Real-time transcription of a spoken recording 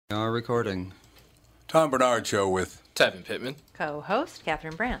Are recording. Tom Bernard Show with Tevin Pittman. Co-host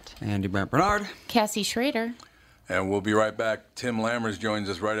Catherine Brandt. Andy Brandt Bernard. Cassie Schrader. And we'll be right back. Tim Lammers joins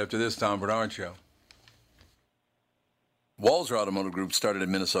us right after this Tom Bernard Show. Walser Automotive Group started in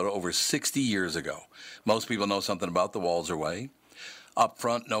Minnesota over 60 years ago. Most people know something about the Walser Way.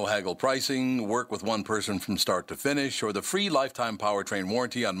 Upfront, no haggle pricing, work with one person from start to finish, or the free lifetime powertrain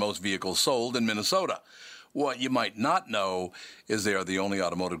warranty on most vehicles sold in Minnesota. What you might not know is they are the only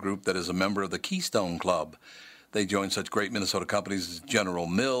automotive group that is a member of the Keystone Club. They join such great Minnesota companies as General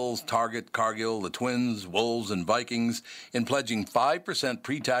Mills, Target, Cargill, the Twins, Wolves, and Vikings in pledging 5%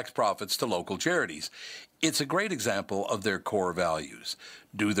 pre-tax profits to local charities. It's a great example of their core values.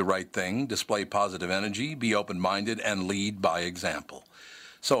 Do the right thing, display positive energy, be open-minded, and lead by example.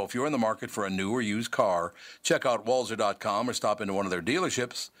 So if you're in the market for a new or used car, check out Walser.com or stop into one of their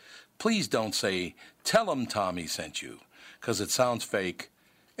dealerships. Please don't say, "Tell them Tommy sent you," because it sounds fake,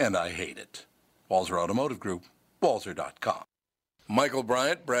 and I hate it. Walser Automotive Group, Walser.com. Michael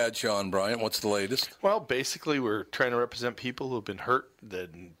Bryant, Bradshaw and Bryant, what's the latest? Well, basically, we're trying to represent people who have been hurt,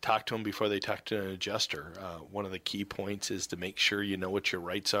 then talk to them before they talk to an adjuster. One of the key points is to make sure you know what your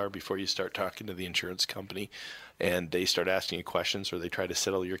rights are before you start talking to the insurance company, and they start asking you questions or they try to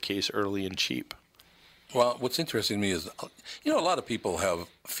settle your case early and cheap. Well, what's interesting to me is, a lot of people have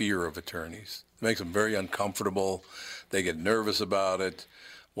fear of attorneys. It makes them very uncomfortable. They get nervous about it.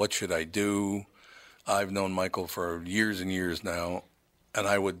 What should I do? I've known Michael for years and years now, and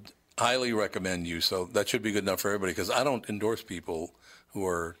I would highly recommend you. So that should be good enough for everybody, because I don't endorse people who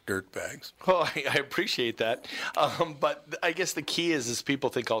are dirtbags. Well, I appreciate that. But I guess the key is people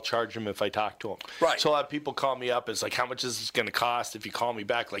think I'll charge them if I talk to them. Right. So a lot of people call me up. It's like, how much is this going to cost if you call me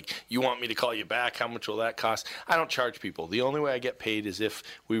back? Like, you want me to call you back? How much will that cost? I don't charge people. The only way I get paid is if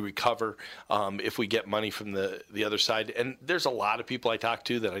we recover, if we get money from the other side. And there's a lot of people I talk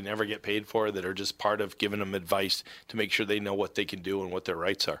to that I never get paid for that are just part of giving them advice to make sure they know what they can do and what their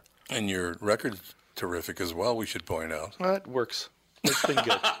rights are. And your record's terrific as well, we should point out. It works. It's been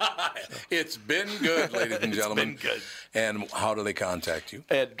good. It's been good, ladies and gentlemen. It's been good. And how do they contact you?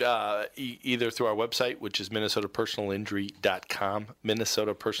 And either through our website, which is minnesotapersonalinjury.com,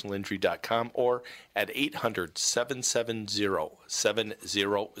 minnesotapersonalinjury.com, or at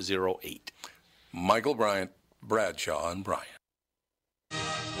 800-770-7008. Michael Bryant, Bradshaw and Bryant.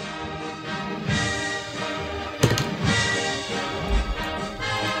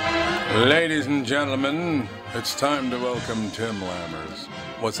 Ladies and gentlemen, it's time to welcome Tim Lammers.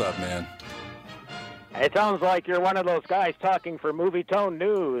 What's up, man? It sounds like you're one of those guys talking for Movie Tone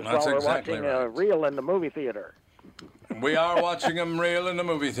News That's while we're exactly watching right. a reel in the movie theater. We are watching them reel in the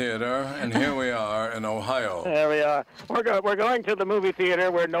movie theater, and here we are in Ohio. There we are. We're going to the movie theater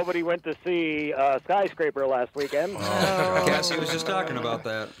where nobody went to see Skyscraper last weekend. Cassie was just talking about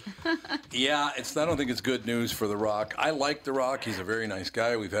that. Yeah, I don't think it's good news for The Rock. I like The Rock. He's a very nice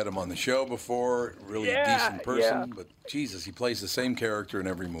guy. We've had him on the show before. Really decent person. Yeah. But, Jesus, he plays the same character in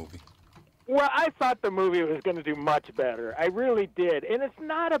every movie. Well, I thought the movie was going to do much better. I really did. And it's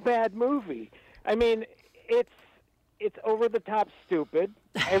not a bad movie. I mean, it's over-the-top stupid.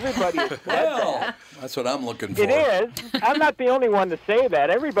 Everybody has said that. That's what I'm looking for. It is. I'm not the only one to say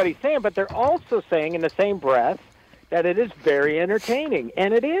that. Everybody's saying, but they're also saying in the same breath that it is very entertaining,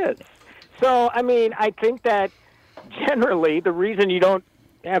 and it is. So, I mean, I think that generally the reason you don't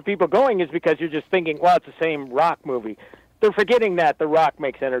have people going is because you're just thinking, well, it's the same Rock movie. They're forgetting that The Rock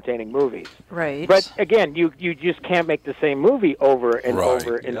makes entertaining movies. Right. But, again, you just can't make the same movie over and Right.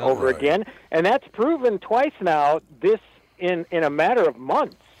 over and Yeah, over right. again. And that's proven twice now, this in a matter of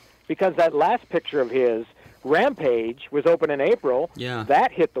months, because that last picture of his, Rampage, was open in April. Yeah.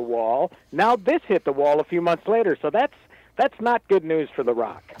 That hit the wall. Now this hit the wall a few months later. So that's not good news for The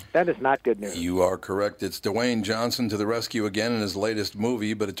Rock. That is not good news. You are correct. It's Dwayne Johnson to the rescue again in his latest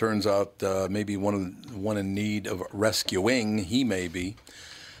movie, but it turns out maybe one in need of rescuing. He may be.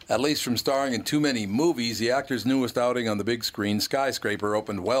 At least from starring in too many movies, the actor's newest outing on the big screen, Skyscraper,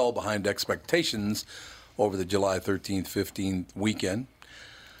 opened well behind expectations over the July 13th, 15th weekend,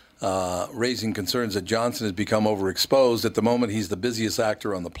 raising concerns that Johnson has become overexposed. At the moment, he's the busiest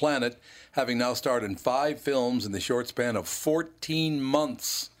actor on the planet, having now starred in 5 films in the short span of 14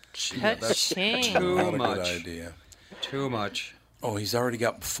 months. That's Too not a much. good idea. Too much. Oh, he's already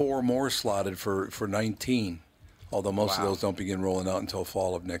got 4 more slotted for 19, although most of those don't begin rolling out until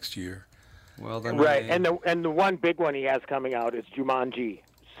fall of next year. Well, then Right, and the one big one he has coming out is Jumanji.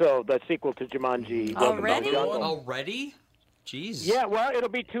 So the sequel to Jumanji. Already? Already? Jeez. Yeah, well, it'll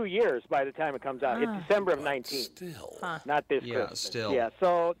be 2 years by the time it comes out. It's December of 19. Still. Not this Yeah, Christmas. still. Yeah,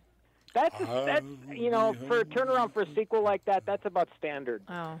 so That's for a turnaround for a sequel like that, that's about standard.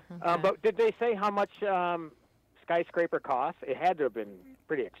 Oh, okay. But did they say how much Skyscraper cost? It had to have been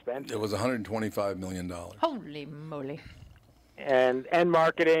pretty expensive. It was $125 million. Holy moly. And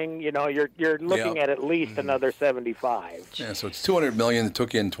marketing, you're looking at least another 75. Yeah, so it's $200 million. It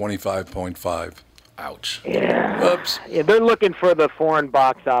took in 25.5. Ouch. Yeah. Oops. Yeah, they're looking for the foreign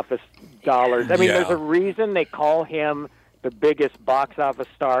box office dollars. I mean, Yeah. there's a reason they call him the biggest box office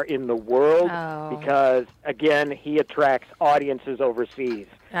star in the world because, again, he attracts audiences overseas.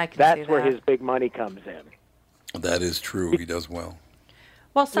 I can That's see where that. his big money comes in. That is true. He does well.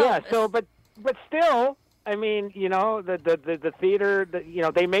 Well, But still, I mean, the theater,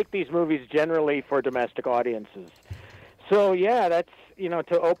 they make these movies generally for domestic audiences. So, yeah, that's,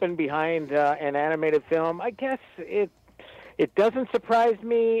 to open behind an animated film, I guess it doesn't surprise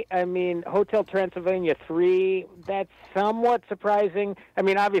me. I mean, Hotel Transylvania 3, that's somewhat surprising. I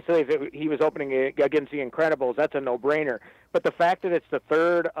mean, obviously, if he was opening against The Incredibles, that's a no-brainer. But the fact that it's the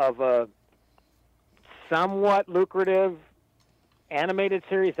third of a somewhat lucrative animated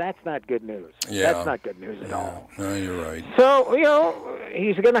series, that's not good news. Yeah. That's not good news at all. No, you're right. So,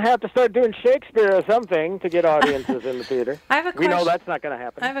 he's going to have to start doing Shakespeare or something to get audiences in the theater. I have a We know question. that's not going to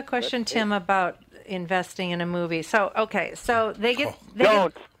happen. I have a question, Tim, about investing in a movie. So they get...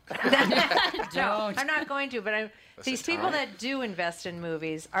 Don't. No, I'm not going to, but these people that do invest in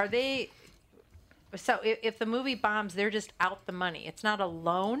movies, are they... So if the movie bombs, they're just out the money. It's not a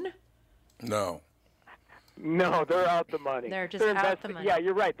loan? No. No, they're out the money. They're just out the investing. money. Yeah,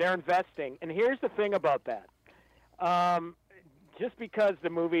 you're right. They're investing. And here's the thing about that. Just because the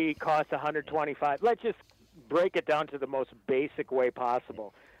movie costs $125, let's just break it down to the most basic way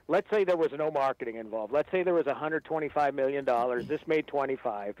possible. Let's say there was no marketing involved. Let's say there was $125 million. This made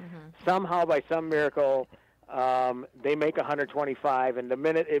 25. Somehow, by some miracle, they make 125, and the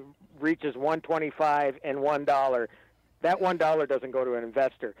minute it reaches 125 and $1, that $1 doesn't go to an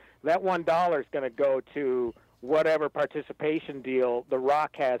investor. That $1 is going to go to whatever participation deal The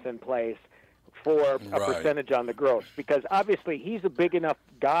Rock has in place for a percentage on the gross. Because obviously he's a big enough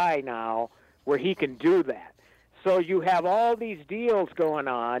guy now where he can do that. So you have all these deals going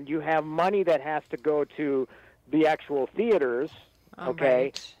on. You have money that has to go to the actual theaters. Okay?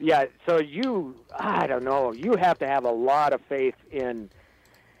 Right. Yeah, so I don't know, you have to have a lot of faith in...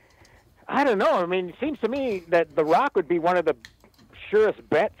 I don't know. I mean, it seems to me that The Rock would be one of the surest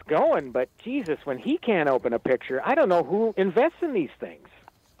bets going, but Jesus, when he can't open a picture, I don't know who invests in these things.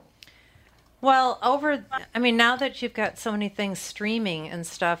 Well, now that you've got so many things streaming and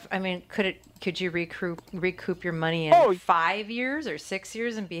stuff, I mean, could you recoup your money in 5 years or 6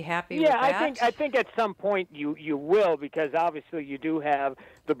 years and be happy with that? Yeah, I think at some point you will, because obviously you do have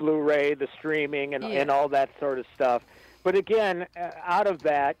the Blu-ray, the streaming, and all that sort of stuff. But again, out of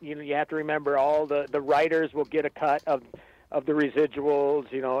that, you have to remember all the writers will get a cut of the residuals.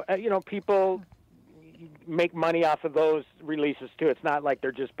 People make money off of those releases too. It's not like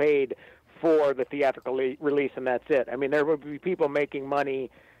they're just paid for the theatrical release and that's it. I mean, there will be people making money,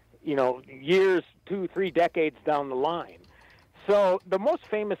 years, 2-3 decades down the line. So the most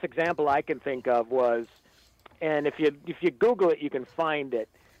famous example I can think of was, and if you Google it, you can find it.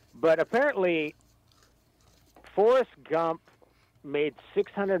 But apparently, Forrest Gump made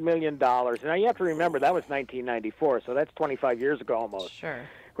 $600 million. Now, you have to remember, that was 1994, so that's 25 years ago almost. Sure.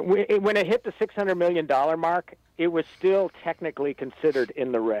 When it hit the $600 million mark, it was still technically considered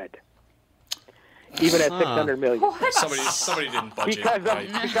in the red, even at $600 million. Somebody didn't budget.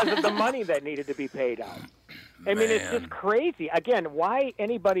 Because of the money that needed to be paid out. I mean, it's just crazy. Again, why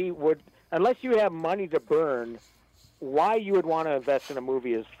anybody would, unless you have money to burn, why you would want to invest in a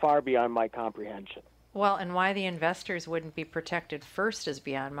movie is far beyond my comprehension. Well, and why the investors wouldn't be protected first is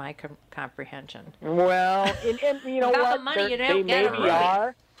beyond my comprehension. Well, and you know Without what? the money, you they don't get a maybe movie.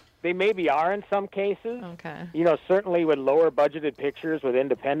 are. They maybe are in some cases. Okay. Certainly with lower budgeted pictures, with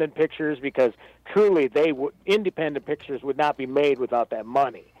independent pictures, because truly independent pictures would not be made without that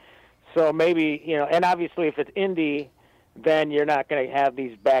money. So maybe, and obviously if it's indie, then you're not going to have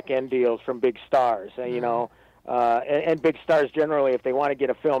these back-end deals from big stars, and big stars generally, if they want to get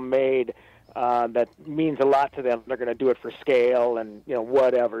a film made, that means a lot to them. They're going to do it for scale and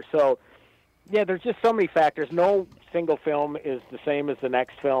whatever. So, yeah, there's just so many factors. No single film is the same as the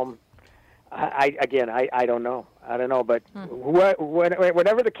next film. I don't know. I don't know, but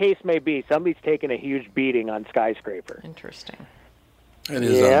whatever the case may be, somebody's taken a huge beating on Skyscraper. Interesting. It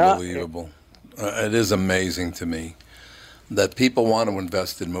is unbelievable. It is amazing to me. that people want to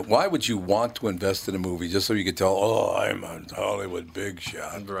invest in. Why would you want to invest in a movie just so you could tell, oh, I'm a Hollywood big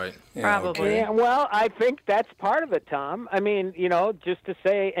shot? Right. Probably. Yeah, well, I think that's part of it, Tom. I mean, just to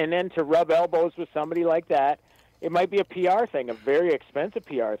say, and then to rub elbows with somebody like that, it might be a PR thing, a very expensive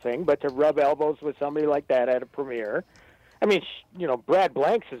PR thing, but to rub elbows with somebody like that at a premiere. I mean, Brad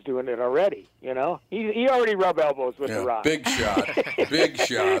Blanks is doing it already, He already rubbed elbows with The Rock. Big shot. Big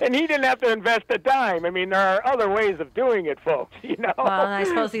shot. And he didn't have to invest a dime. I mean, there are other ways of doing it, folks, Well, and I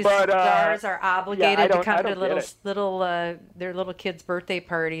suppose these stars are obligated to come to their little kids' birthday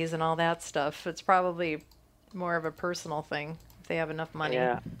parties and all that stuff. It's probably more of a personal thing if they have enough money.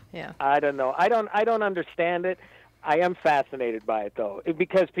 Yeah. I don't know. I don't understand it. I am fascinated by it, though,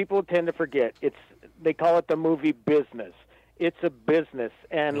 because people tend to forget. They call it the movie business. It's a business,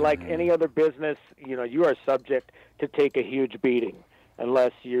 and like any other business, you are subject to take a huge beating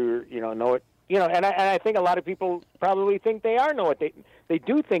unless you know it. And I think a lot of people probably think they they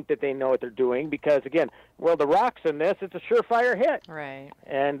do think that they know what they're doing because again, The Rock's in this. It's a surefire hit, right?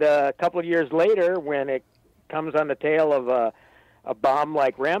 And a couple of years later, when it comes on the tail of a bomb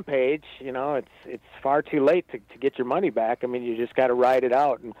like Rampage, it's far too late to get your money back. I mean, you just got to ride it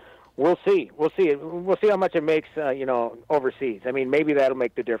out and. We'll see. We'll see how much it makes, overseas. I mean, maybe that'll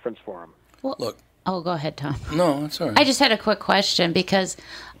make the difference for him. Well, look. Oh, go ahead, Tom. No, it's all right. I just had a quick question because,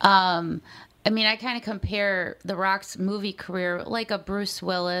 I kind of compare The Rock's movie career like a Bruce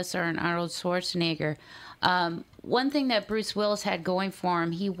Willis or an Arnold Schwarzenegger. One thing that Bruce Willis had going for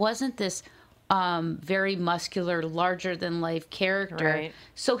him, he wasn't this very muscular, larger-than-life character. Right.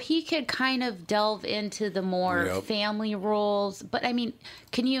 So he could kind of delve into the more family roles. But, I mean,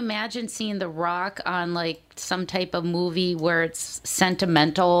 can you imagine seeing The Rock on, like, some type of movie where it's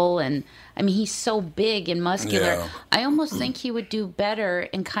sentimental? And, I mean, he's so big and muscular. Yeah. I almost think he would do better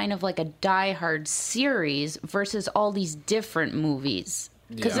in kind of like a Die Hard series versus all these different movies.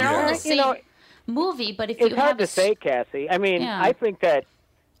 Because they're all the same movie, but if you have... It's hard to say, Cassie. I mean, I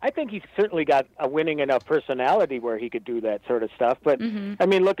think he's certainly got a winning enough personality where he could do that sort of stuff. But, I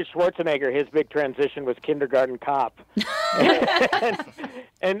mean, look at Schwarzenegger. His big transition was Kindergarten Cop.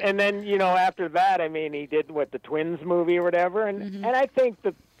 and then, after that, I mean, he did, the Twins movie or whatever. And I think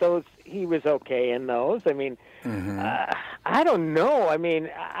that he was okay in those. I mean, I don't know. I mean,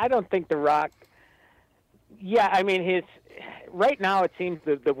 I don't think The Rock... Yeah, I mean, right now it seems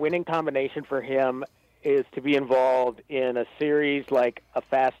the winning combination for him is to be involved in a series like a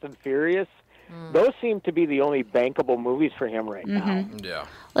Fast and Furious. Those seem to be the only bankable movies for him right now. Yeah.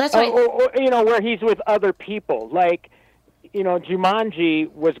 Well, that's why... or, where he's with other people. Like,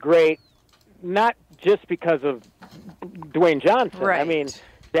 Jumanji was great, not just because of Dwayne Johnson. Right. I mean,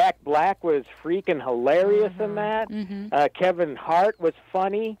 Jack Black was freaking hilarious in that. Kevin Hart was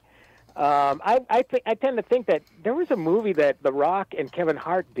funny. I tend to think that there was a movie that The Rock and Kevin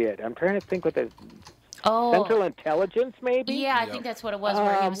Hart did. I'm trying to think what the... Central Intelligence, maybe? Yeah, I think that's what it was.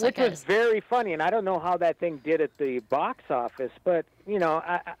 Where he was which was very funny, and I don't know how that thing did at the box office, but,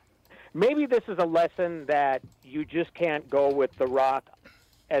 maybe this is a lesson that you just can't go with The Rock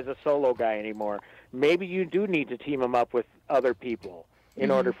as a solo guy anymore. Maybe you do need to team him up with other people in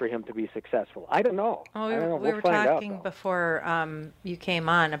order for him to be successful. I don't know. Oh, we were talking before you came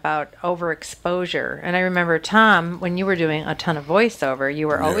on about overexposure. And I remember, Tom, when you were doing a ton of voiceover, you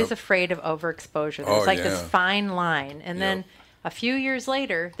were always afraid of overexposure. There was this fine line. And then a few years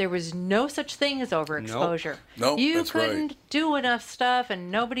later, there was no such thing as overexposure. Nope, you couldn't do enough stuff,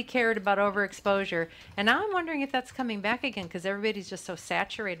 and nobody cared about overexposure. And now I'm wondering if that's coming back again, because everybody's just so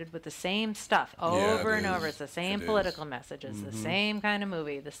saturated with the same stuff over and over. It's the same political messages, the same kind of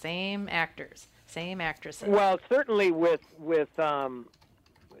movie, the same actors, same actresses. Well, certainly with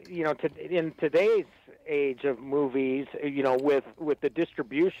in today's age of movies, with the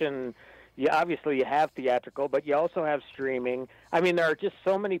distribution. Obviously, you have theatrical, but you also have streaming. I mean, there are just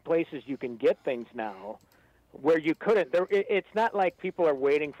so many places you can get things now where you couldn't. It's not like people are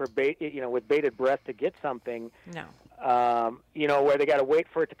waiting for with bated breath to get something. No. Where they got to wait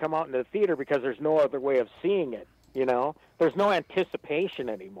for it to come out into the theater because there's no other way of seeing it. There's no anticipation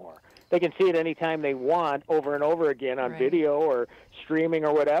anymore. They can see it anytime they want, over and over again on video or streaming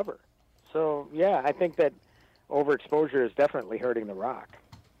or whatever. So yeah, I think that overexposure is definitely hurting The Rock.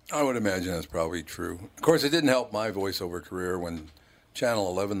 I would imagine that's probably true. Of course, it didn't help my voiceover career when Channel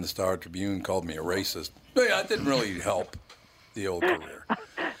 11, the Star Tribune, called me a racist. But yeah, it didn't really help the old career.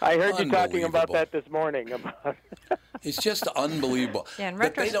 I heard you talking about that this morning. It's just unbelievable. Yeah, in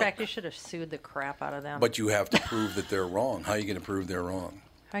retrospect, you should have sued the crap out of them. But you have to prove that they're wrong. How are you going to prove they're wrong?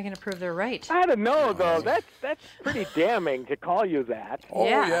 How are you going to prove they're right? I don't know, though. That's pretty damning to call you that. Oh,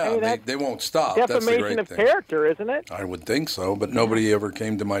 Yeah. yeah. I mean, They won't stop. That's the Defamation great of thing. character, isn't it? I would think so, but nobody ever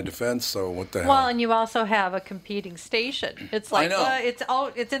came to my defense, so what the hell? Well, and you also have a competing station. It's like know.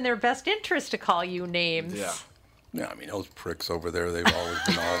 it's in their best interest to call you names. Yeah. Yeah, I mean, those pricks over there, they've always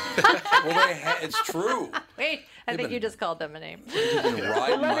been all... Well, it's true. Wait, I think been- you just called them a name. They've been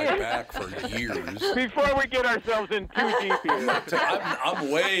riding my back for years. Before we get ourselves in too deep here.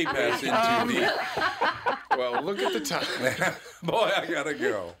 I'm way past in too deep. Well, look at the time. Boy, I gotta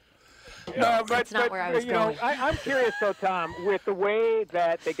go. That's not where I was going. I'm curious, though, Tom, with the way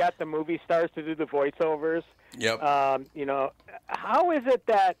that they got the movie stars to do the voiceovers, Yep. how is it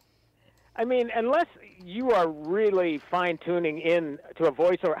that, I mean, unless you are really fine-tuning in to a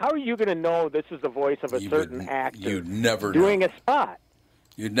voiceover, how are you going to know this is the voice of a certain actor You'd never doing know. a spot?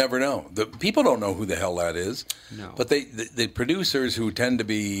 You'd never know. The people don't know who the hell that is. No. But the producers who tend to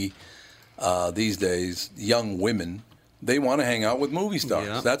be these days young women, they want to hang out with movie stars.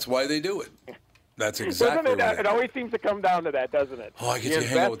 Yeah. That's why they do it. That's exactly Doesn't it? what It always seems to come down to that, doesn't it? Oh, I get you to hang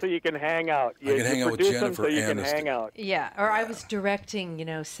out invest with- so you can hang out. I can hang out with produce them Jennifer so you can Aniston. hang out. Yeah, or I was directing,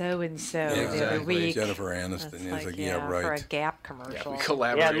 so and so the other Exactly. week. Jennifer Aniston. It's It's like, like, yeah, right. for a Gap commercial. We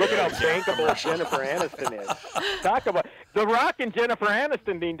collaborate. Yeah, look at how bankable Jennifer Aniston is. Talk about The Rock and Jennifer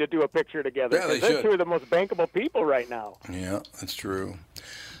Aniston need to do a picture together. Yeah, they 'cause they're should. two of the most bankable people right now. Yeah, that's true.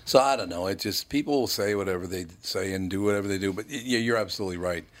 So I don't know. It just people will say whatever they say and do whatever they do. But yeah, you're absolutely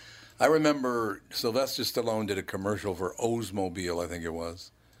right. I remember Sylvester Stallone did a commercial for Oldsmobile, I think it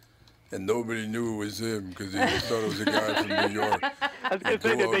was, and nobody knew it was him because they just thought it was a guy from New York. I was going to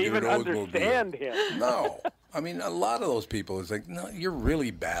say, did they even understand him? No. I mean, a lot of those people, it's like, no, you're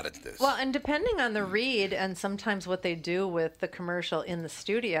really bad at this. Well, and depending on the read and sometimes what they do with the commercial in the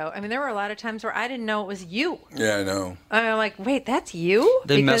studio, I mean, there were a lot of times where I didn't know it was you. Yeah, I know. I'm like, wait, that's you?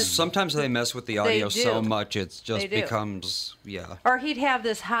 Sometimes they mess with the audio do. so much it They just do. becomes Or he'd have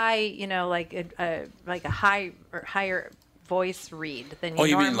this high, like a high or higher voice read than you Oh,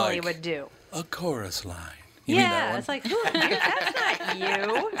 you mean normally like- would do. A chorus line. You mean that Yeah, one? it's like, who? That's not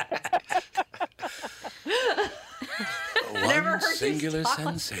you. Never One heard you singular talk.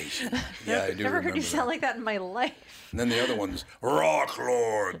 sensation. Yeah, I do Never heard remember you that. sound like that in my life. And then the other one's Rock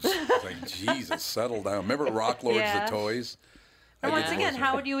Lords. It's like, Jesus, settle down. Remember Rock Lords, Yeah. the toys? And I once did again, those.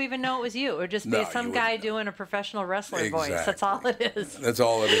 how would you even know it was you? It would just be No, some you guy wouldn't know. doing a professional wrestler voice. That's all it is. That's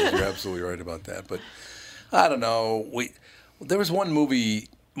all it is. You're absolutely right about that. But I don't know. There was one movie.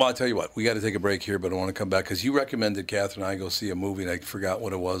 Well, I'll tell you what. We got to take a break here, but I want to come back because you recommended Catherine and I go see a movie, and I forgot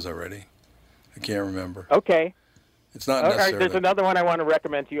what it was already. I can't remember. Okay. It's not All right, necessarily. there's another one I want to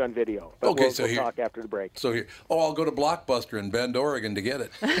recommend to you on video. But Okay, we'll, so we'll here- talk after the break. So here, I'll go to Blockbuster in Bend, Oregon to get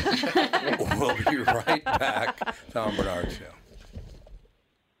it. We'll be right back. Tom Bernard Show.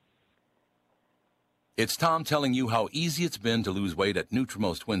 It's Tom telling you how easy it's been to lose weight at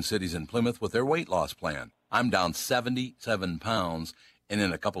Nutrimost Twin Cities in Plymouth with their weight loss plan. I'm down 77 pounds, and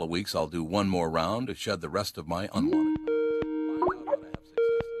in a couple of weeks I'll do one more round to shed the rest of my unwanted pounds. Find out how to have success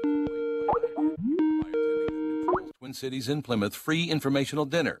losing weight like I did by attending the Nutrimost Twin Cities in Plymouth free informational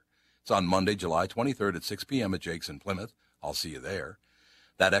dinner. It's on Monday, July 23rd at 6 p.m. at Jake's in Plymouth. I'll see you there.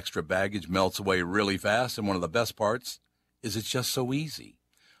 That extra baggage melts away really fast, and one of the best parts is it's just so easy.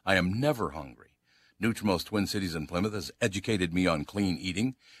 I am never hungry. Nutrimost Twin Cities in Plymouth has educated me on clean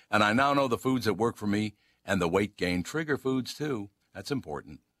eating, and I now know the foods that work for me and the weight gain trigger foods, too. That's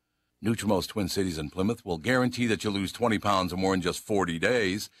important. Nutrimost Twin Cities in Plymouth will guarantee that you'll lose 20 pounds or more in just 40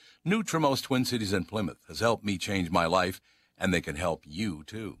 days. Nutrimost Twin Cities in Plymouth has helped me change my life, and they can help you,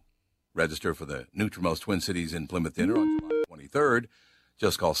 too. Register for the Nutrimost Twin Cities in Plymouth dinner on July 23rd.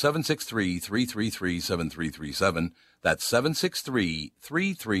 Just call 763-333-7337. That's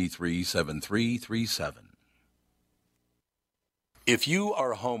 763-333-7337. If you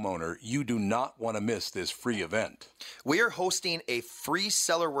are a homeowner, you do not want to miss this free event. We are hosting a free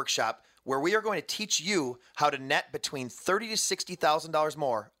seller workshop where we are going to teach you how to net between $30,000 to $60,000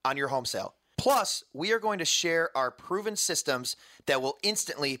 more on your home sale. Plus, we are going to share our proven systems that will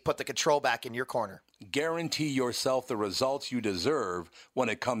instantly put the control back in your corner. Guarantee yourself the results you deserve when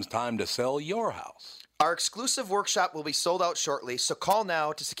it comes time to sell your house. Our exclusive workshop will be sold out shortly, so call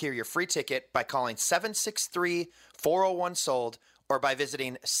now to secure your free ticket by calling 763-401-SOLD or by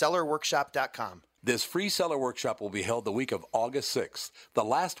visiting sellerworkshop.com. This free seller workshop will be held the week of August 6th. The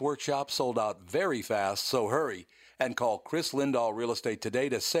last workshop sold out very fast, so hurry and call Chris Lindahl Real Estate today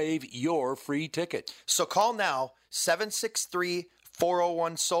to save your free ticket. So call now,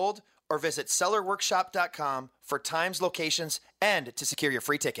 763-401-SOLD, or visit sellerworkshop.com for times, locations, and to secure your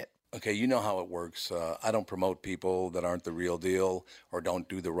free ticket. Okay, you know how it works. I don't promote people that aren't the real deal or don't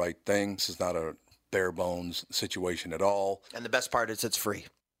do the right thing. This is not a bare bones situation at all. And the best part is it's free.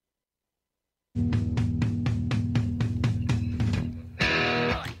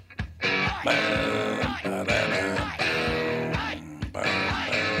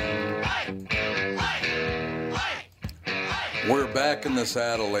 We're back in the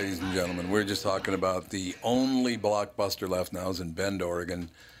saddle, ladies and gentlemen. We're just talking about the only Blockbuster left now is in Bend, Oregon.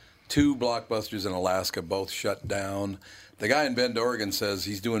 2 Blockbusters in Alaska, both shut down. The guy in Bend, Oregon says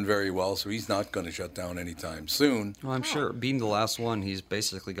he's doing very well, so he's not going to shut down anytime soon. Well, I'm sure being the last one, he's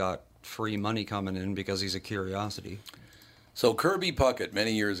basically got free money coming in because he's a curiosity. So Kirby Puckett,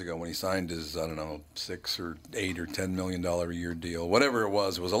 many years ago when he signed his, $6 or $8 or $10 million a year deal, whatever it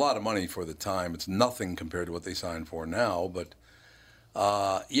was a lot of money for the time. It's nothing compared to what they signed for now, but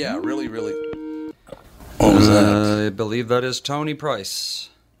really, really. What was that? I believe that is Tony Price.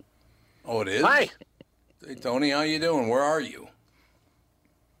 Oh, it is? Hi. Hey, Tony, how you doing? Where are you?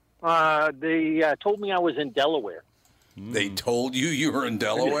 They told me I was in Delaware. They told you were in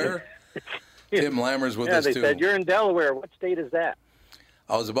Delaware? Tim Lammers with us, they too. said, you're in Delaware. What state is that?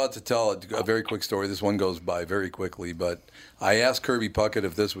 I was about to tell a very quick story. This one goes by very quickly, but I asked Kirby Puckett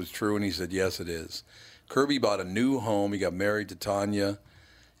if this was true, and he said, yes, it is. Kirby bought a new home. He got married to Tanya,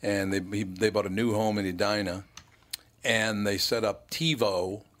 and they bought a new home in Edina, and they set up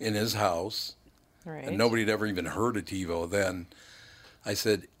TiVo in his house, Right. and nobody had ever even heard of TiVo then. I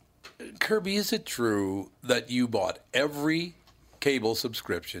said, Kirby, is it true that you bought every cable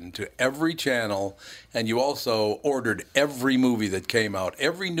subscription to every channel, and you also ordered every movie that came out,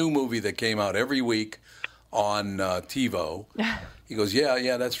 every new movie that came out every week on TiVo? He goes,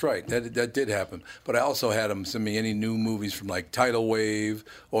 yeah, that's right. That did happen. But I also had him send me any new movies from like Tidal Wave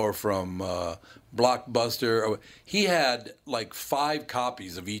or from Blockbuster. He had like 5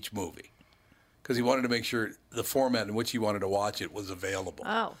 copies of each movie because he wanted to make sure the format in which he wanted to watch it was available.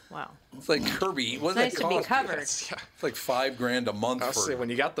 Oh, wow. It's like Kirby. What It's does nice that to be cost? covered. It's like $5,000 a month I'll for say, when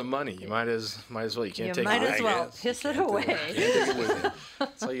you got the money, you might as well. You can't You take might it. as well guess. piss it Can't do away. it. Can't take it with you.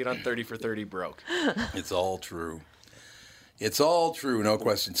 So you done 30 for 30 broke. It's all true. It's all true, no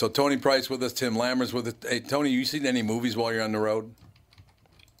question. So Tony Price with us, Tim Lammers with us. Hey, Tony, you seen any movies while you're on the road?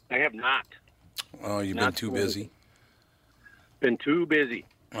 I have not. Oh, you've been Not too really. busy. Been too busy.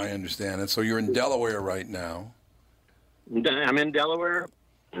 I understand it. So you're in Delaware right now. I'm in Delaware.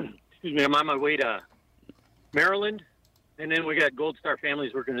 Excuse me. I'm on my way to Maryland, and then we got Gold Star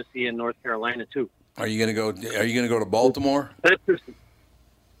Families we're going to see in North Carolina too. Are you gonna go to Baltimore? That's just,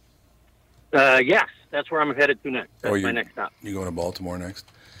 yes, that's where I'm headed to next. That's my next stop. You going to Baltimore next?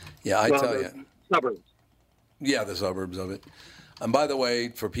 Yeah, I tell the you. suburbs. Yeah, the suburbs of it. And by the way,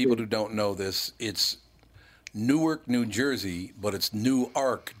 for people who don't know this, it's Newark, New Jersey, but it's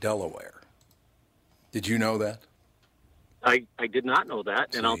Newark, Delaware. Did you know that? I did not know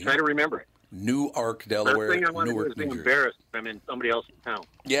that, and I'll See? try to remember it. Newark, Last Delaware, thing I want to do Newark, is be New Jersey. embarrassed if I'm in somebody else's town.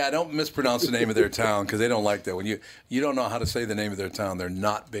 Yeah, don't mispronounce the name of their town because they don't like that. When you don't know how to say the name of their town, they're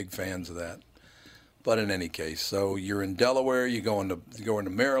not big fans of that. But in any case, so you're in Delaware, you're going to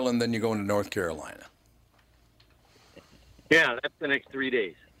Maryland, then you're going to North Carolina. Yeah, that's the next 3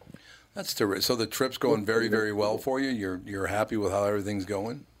 days. That's terrific. So the trip's going very, very well for you. You're happy with how everything's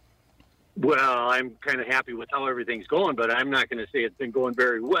going. Well, I'm kind of happy with how everything's going, but I'm not going to say it's been going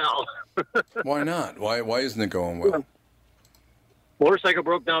very well. Why not? Why isn't it going well? Motorcycle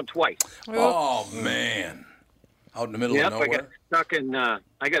broke down twice. Oh man, out in the middle of I nowhere. got stuck in.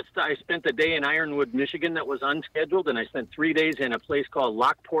 I spent the day in Ironwood, Michigan, that was unscheduled, and I spent 3 days in a place called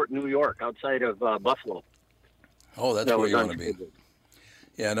Lockport, New York, outside of Buffalo. Oh, that's That where was you want to be. unscheduled.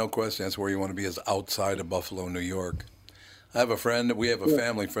 Yeah, no question. That's where you want to be, is outside of Buffalo, New York. I have a friend. We have a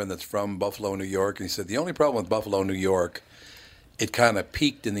family friend that's from Buffalo, New York, and he said the only problem with Buffalo, New York, it kind of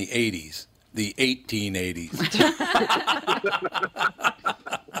peaked in the 80s, the 1880s.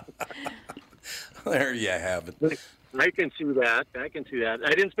 There you have it. I can see that.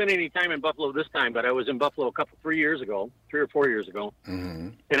 I didn't spend any time in Buffalo this time, but I was in Buffalo 3 or 4 years ago,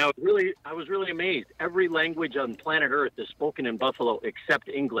 and I was really amazed. Every language on planet Earth is spoken in Buffalo except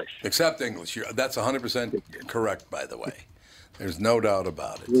English. Except English. That's 100% correct, by the way. There's no doubt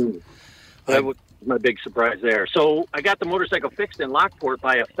about it. That was my big surprise there. So I got the motorcycle fixed in Lockport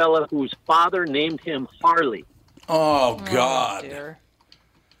by a fella whose father named him Harley, Oh, God. Dear.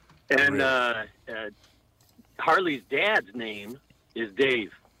 and Harley's dad's name is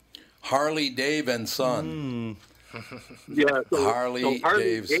Dave. Harley, Dave, and Son. Yeah, Harley,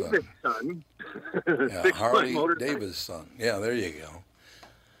 Dave's David's son. Yeah, Fixed my Harley, motorcycle. Dave's son. Yeah, there you go.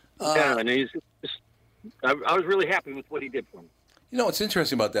 Yeah, and I was really happy with what he did for me. You know, what's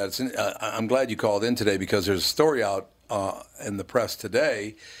interesting about that, I'm glad you called in today because there's a story out in the press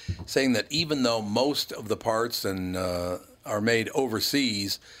today saying that even though most of the parts are made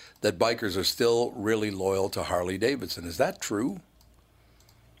overseas, that bikers are still really loyal to Harley-Davidson. Is that true?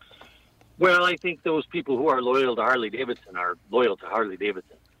 Well, I think those people who are loyal to Harley-Davidson are loyal to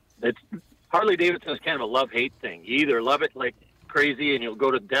Harley-Davidson. Harley-Davidson is kind of a love-hate thing. You either love it like crazy and you'll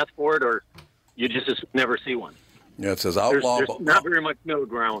go to death for it, or you just never see one. Yeah, it says outlaw. There's not very much middle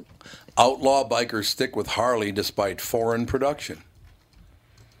ground. Outlaw bikers stick with Harley despite foreign production.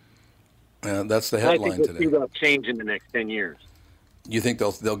 That's the headline I think today. we'll see that change in the next 10 years. You think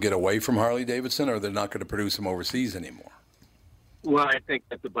they'll get away from Harley-Davidson, or they're not going to produce them overseas anymore? Well, I think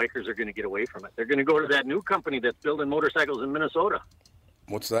that the bikers are going to get away from it. They're going to go to that new company that's building motorcycles in Minnesota.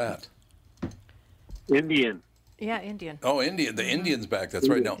 What's that? Indian. Yeah, Indian. Oh, Indian. The Indian's back. That's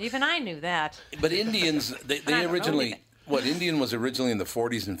right. No, Even I knew that. but Indians. They originally. What Indian was originally in the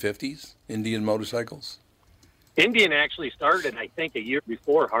 40s and 50s. Indian motorcycles. Indian actually started, I think, a year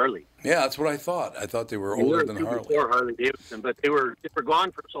before Harley. Yeah, that's what I thought. I thought they were older than Harley. Before Harley Davidson, but they were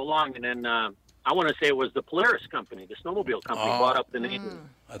gone for so long, and then I want to say it was the Polaris company, the snowmobile company, bought up the name.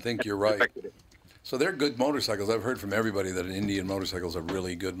 I think you're right. So they're good motorcycles. I've heard from everybody that an Indian motorcycle is a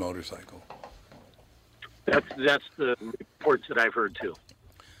really good motorcycle. That's the reports that I've heard too.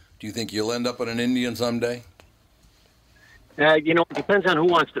 Do you think you'll end up on an Indian someday? It depends on who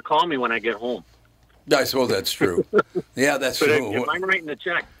wants to call me when I get home. I suppose that's true. Yeah, that's But true. if I'm writing the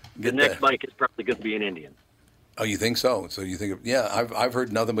check, the next bike is probably going to be an Indian. Oh, you think so? So you think? I've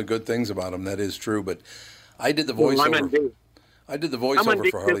heard nothing but good things about them. That is true. But I did the voiceover. I did the voiceover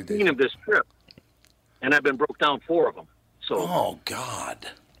for Harley Davidson. Of this trip, and I've been broke down 4 of them. So. Oh God,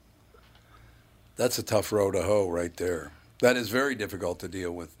 that's a tough row to hoe right there. That is very difficult to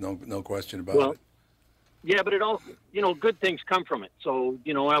deal with. No question about it. Yeah, but it all, good things come from it. So,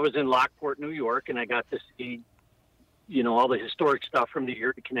 I was in Lockport, New York, and I got to see, all the historic stuff from the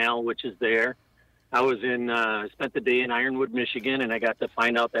Erie Canal, which is there. I was spent the day in Ironwood, Michigan, and I got to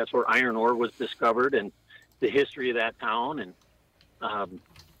find out that's where iron ore was discovered and the history of that town. And,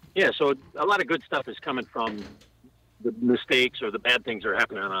 so a lot of good stuff is coming from the mistakes or the bad things that are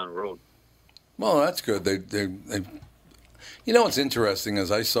happening on the road. Well, that's good. They what's interesting is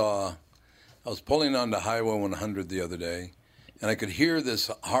I was pulling onto Highway 100 the other day, and I could hear this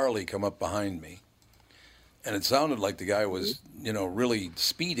Harley come up behind me. And it sounded like the guy was, really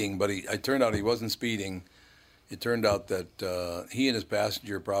speeding, but it turned out he wasn't speeding. It turned out that he and his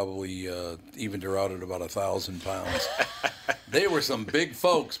passenger probably evened her out at about 1,000 pounds. They were some big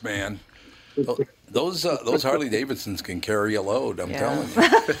folks, man. Those Harley Davidsons can carry a load, I'm telling you.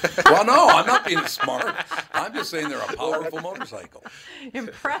 Well, no, I'm not being smart. I'm just saying they're a powerful motorcycle.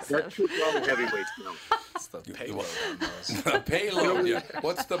 Impressive. That's heavyweights now. It's the payload on those. The payload, yeah.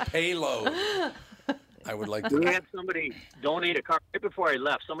 What's the payload? I would like to. We had somebody donate a car right before I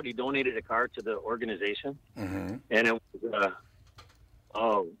left. Somebody donated a car to the organization, and it was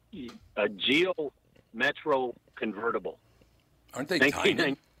a Geo Metro convertible. Aren't they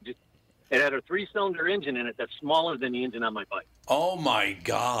tiny? It had a 3-cylinder engine in it that's smaller than the engine on my bike. Oh my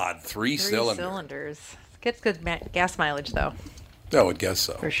God, 3 cylinders. 3 cylinders. Gets good gas mileage though. I would guess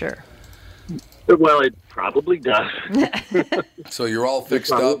so. For sure. Well, it probably does. So you're all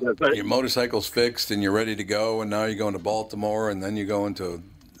fixed up, your motorcycle's fixed, and you're ready to go, and now you're going to Baltimore, and then you're going to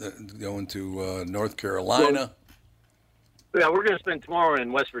North Carolina. Yeah, we're going to spend tomorrow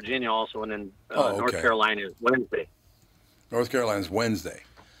in West Virginia also, and then North Carolina is Wednesday. North Carolina's Wednesday.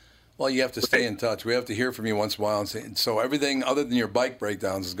 Well, you have to stay in touch. We have to hear from you once in a while. So everything other than your bike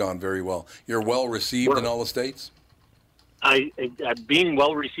breakdowns has gone very well. You're well received in all the states? I'm being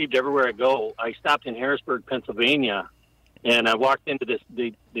well received everywhere I go. I stopped in Harrisburg, Pennsylvania, and I walked into this.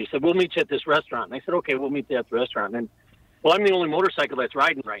 They said, we'll meet you at this restaurant. And I said, okay, we'll meet you at the restaurant. And, I'm the only motorcycle that's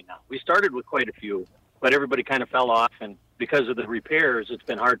riding right now. We started with quite a few, but everybody kind of fell off. And because of the repairs, it's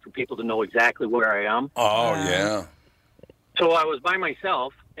been hard for people to know exactly where I am. Oh, yeah. So I was by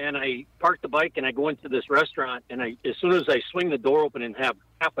myself, and I parked the bike, and I go into this restaurant, and as soon as I swing the door open and have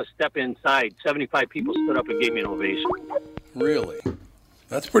half a step inside, 75 people stood up and gave me an ovation. Really?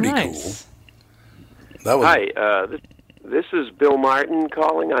 That's pretty cool. Hi, this is Bill Martin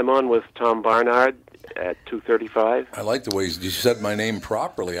calling. I'm on with Tom Barnard at 2:35. I like the way you said my name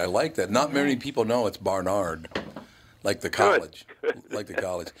properly. I like that. Not many people know it's Barnard. Like the college. Like the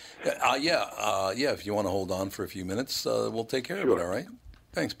college. If you want to hold on for a few minutes, we'll take care of it, all right?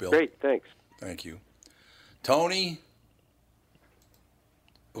 Thanks, Bill. Great, thanks. Thank you. Tony?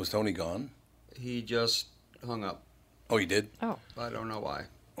 Was Tony gone? He just hung up. Oh, he did? Oh. I don't know why.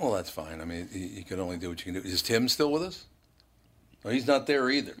 Well, that's fine. I mean, you can only do what you can do. Is Tim still with us? Oh, he's not there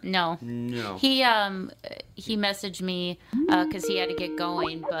either. No. He messaged me because he had to get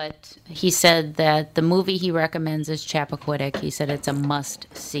going, but he said that the movie he recommends is Chappaquiddick. He said it's a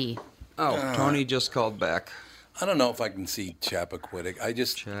must-see. Oh, Tony just called back. I don't know if I can see Chappaquiddick.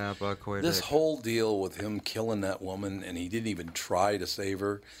 Chappaquiddick. This whole deal with him killing that woman, and he didn't even try to save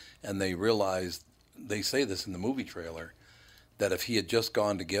her, and they realized, they say this in the movie trailer, that if he had just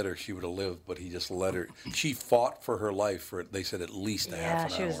gone to get her, she would have lived, but he just let her. She fought for her life for, they said, at least a half an hour.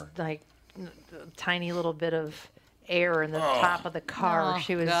 Yeah, she was like a tiny little bit of air in the top of the car.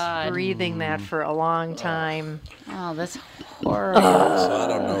 She was breathing that for a long time. Oh, that's horrible. So I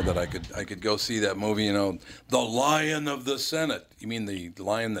don't know that I could go see that movie, The Lion of the Senate. You mean the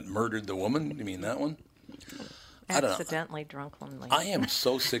lion that murdered the woman? You mean that one? Accidentally, drunkenly. I am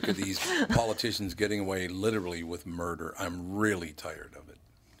so sick of these politicians getting away literally with murder. I'm really tired of it.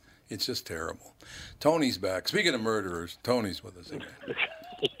 It's just terrible. Tony's back. Speaking of murderers, Tony's with us again.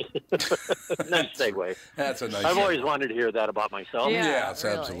 Nice segue. That's a nice I've segue. always wanted to hear that about myself. Yes,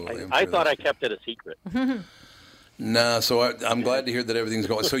 really. absolutely. I thought I kept it a secret. Nah, so I'm glad to hear that everything's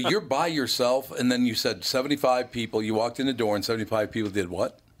going. So you're by yourself, and then you said 75 people. You walked in the door, and 75 people did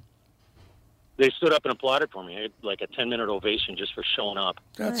what? They stood up and applauded for me. I had like a 10-minute ovation just for showing up.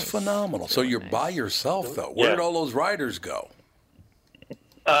 That's phenomenal. So you're by yourself, though. Where did all those riders go?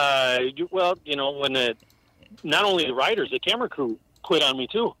 When not only the riders, the camera crew quit on me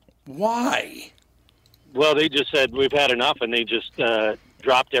too. Why? Well, they just said we've had enough, and they just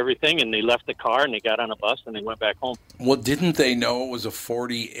dropped everything and they left the car and they got on a bus and they went back home. Well, didn't they know it was a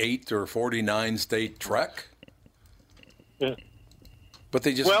 48 or 49 state trek? Yeah. But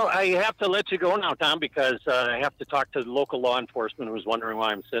they just... Well, I have to let you go now, Tom, because I have to talk to the local law enforcement who's wondering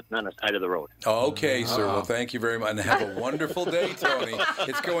why I'm sitting on the side of the road. Okay, sir. Well, thank you very much. And have a wonderful day, Tony.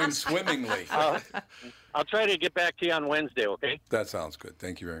 It's going swimmingly. I'll try to get back to you on Wednesday, okay? That sounds good.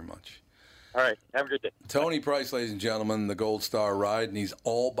 Thank you very much. All right. Have a good day. Tony Price, ladies and gentlemen, the Gold Star Ride, and he's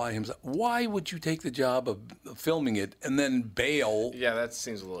all by himself. Why would you take the job of filming it and then bail? Yeah, that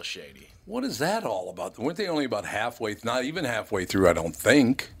seems a little shady. What is that all about? Weren't they only about halfway, not even halfway through, I don't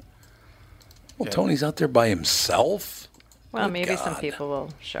think. Well, Yeah. Tony's out there by himself? Well, Good maybe some God. people will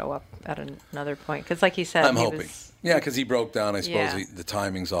show up at another point. Because like he said, I'm he hoping. was... Yeah, because he broke down. I suppose Yeah. the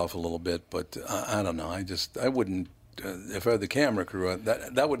timing's off a little bit, but I don't know. I wouldn't, if I had the camera crew,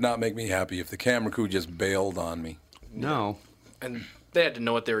 that would not make me happy if the camera crew just bailed on me. No. And they had to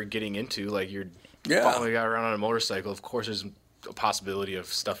know what they were getting into. Like, you're Yeah. following a guy around on a motorcycle. Of course, there's a possibility of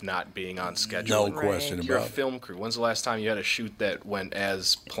stuff not being on schedule. No question You're a about it. film crew. When's the last time you had a shoot that went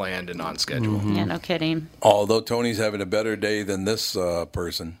as planned and on schedule? Mm-hmm. Yeah, no kidding. Although Tony's having a better day than this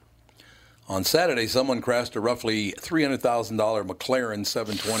person. On Saturday, someone crashed a roughly $300,000 McLaren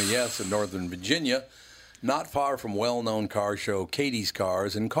 720S in Northern Virginia, not far from well-known car show Katie's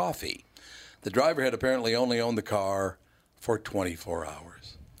Cars and Coffee. The driver had apparently only owned the car for 24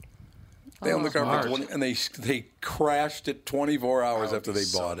 hours. They owned the car for 20, and they crashed it 24 hours after they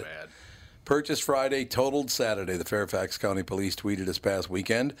bought it. Bad. Purchased Friday, totaled Saturday, the Fairfax County Police tweeted this past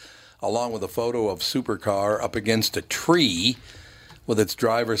weekend, along with a photo of Supercar up against a tree with its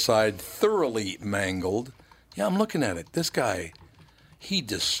driver's side thoroughly mangled. Yeah, I'm looking at it. This guy, he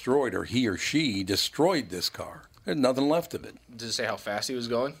or she destroyed this car. There's nothing left of it. Did it say how fast he was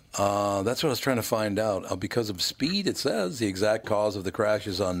going? That's what I was trying to find out. Because of speed, it says the exact cause of the crash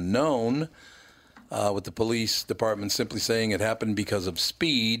is unknown, with the police department simply saying it happened because of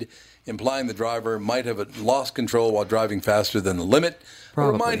speed, implying the driver might have lost control while driving faster than the limit,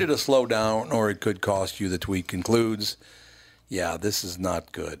 or reminded to slow down, or it could cost you, the tweet concludes. Yeah, this is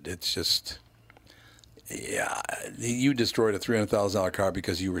not good. It's just, yeah, you destroyed a $300,000 car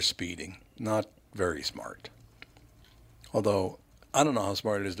because you were speeding. Not very smart. Although, I don't know how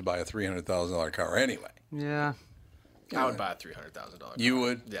smart it is to buy a $300,000 car anyway. Yeah. I would buy a $300,000 car. You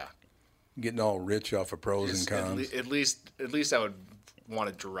would? Yeah. Getting all rich off of pros and cons. At least I would want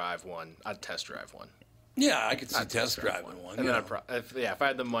to drive one. I'd test drive one. Yeah, I could see test driving one. And yeah. then if I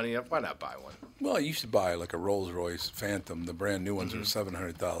had the money, why not buy one? Well, you should buy like a Rolls-Royce Phantom. The brand new ones are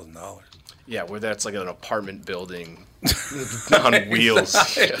 $700,000. Yeah, where that's like an apartment building on wheels.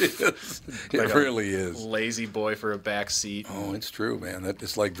 It Like really is. Lazy boy for a back seat. Oh, it's true, man.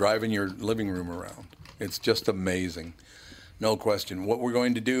 It's like driving your living room around. It's just amazing. No question. What we're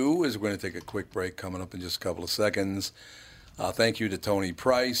going to do is we're going to take a quick break coming up in just a couple of seconds. Thank you to Tony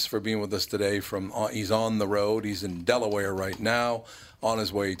Price for being with us today. He's on the road. He's in Delaware right now, on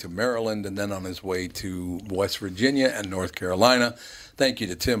his way to Maryland, and then on his way to West Virginia and North Carolina. Thank you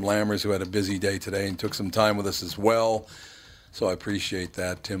to Tim Lammers, who had a busy day today and took some time with us as well. So I appreciate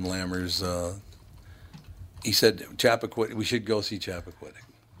that. Tim Lammers He said Chappaquiddick. We should go see Chappaquiddick.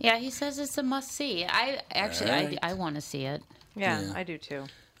 Yeah, he says it's a must-see. I want to see it. Yeah, I do too.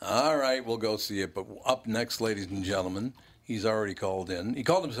 All right, we'll go see it. But up next, ladies and gentlemen, he's already called in. He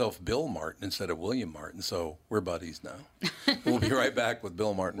called himself Bill Martin instead of William Martin, so we're buddies now. We'll be right back with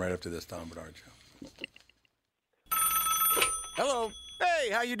Bill Martin right after this Tom Bernard Show. Hello. Hey,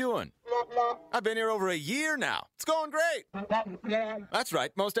 how you doing? I've been here over a year now. It's going great. That's right.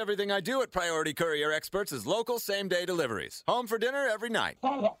 Most everything I do at Priority Courier Experts is local same-day deliveries. Home for dinner every night.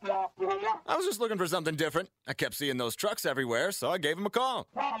 I was just looking for something different. I kept seeing those trucks everywhere, so I gave them a call.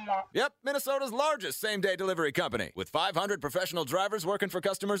 Yep, Minnesota's largest same-day delivery company, with 500 professional drivers working for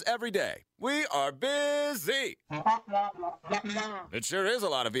customers every day. We are busy. It sure is a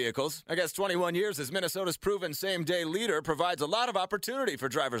lot of vehicles. I guess 21 years as Minnesota's proven same-day leader provides a lot of opportunity for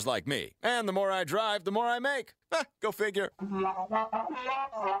drivers like me. And the more I drive, the more I make. Go figure.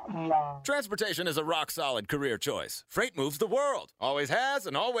 Transportation is a rock-solid career choice. Freight moves the world. Always has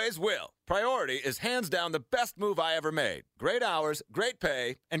and always will. Priority is hands down the best move I ever made. Great hours, great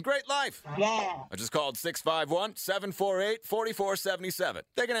pay, and great life. I just called 651-748-4477.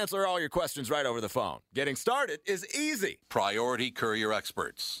 They can answer all your questions right over the phone. Getting started is easy. Priority Courier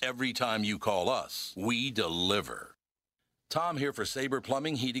Experts. Every time you call us, we deliver. Tom here for Sabre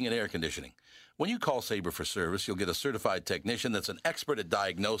Plumbing, Heating, and Air Conditioning. When you call Sabre for service, you'll get a certified technician that's an expert at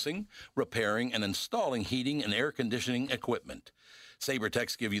diagnosing, repairing, and installing heating and air conditioning equipment. Sabre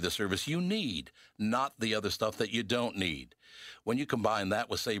Techs give you the service you need, not the other stuff that you don't need. When you combine that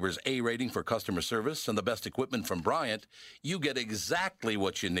with Sabre's A rating for customer service and the best equipment from Bryant, you get exactly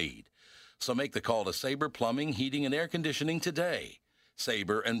what you need. So make the call to Sabre Plumbing, Heating, and Air Conditioning today.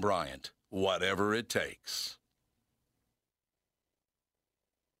 Sabre and Bryant, whatever it takes.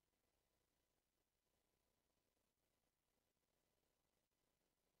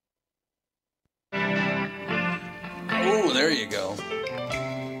 Oh, there you go.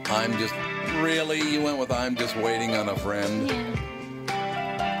 You went with I'm Just Waiting on a Friend.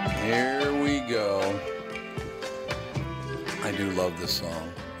 Yeah. Here we go. I do love this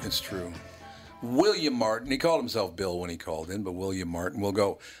song. It's true. William Martin, he called himself Bill when he called in, but William Martin will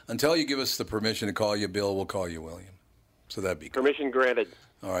go. Until you give us the permission to call you Bill, we'll call you William. So that'd be cool. Permission granted.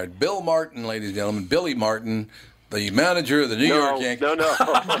 All right, Bill Martin, ladies and gentlemen. Billy Martin, the manager of the New York Yankees. No.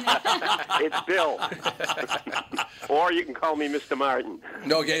 It's Bill. Or you can call me Mr. Martin.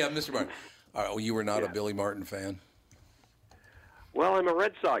 No, okay, I'm Mr. Martin. All right, you were not a Billy Martin fan? Well, I'm a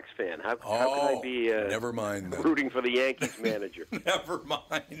Red Sox fan. How can I be never mind rooting for the Yankees manager? Never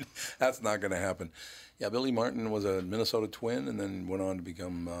mind. That's not going to happen. Yeah, Billy Martin was a Minnesota Twin and then went on to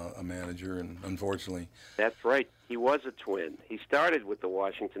become a manager, and unfortunately... That's right. He was a Twin. He started with the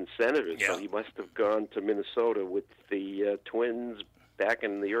Washington Senators, so he must have gone to Minnesota with the Twins back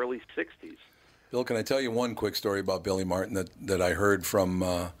in the early 60s. Bill, can I tell you one quick story about Billy Martin that I heard from...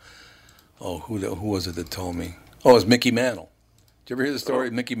 who was it that told me? Oh, it was Mickey Mantle. Did you ever hear the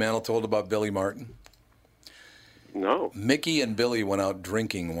story Mickey Mantle told about Billy Martin? No. Mickey and Billy went out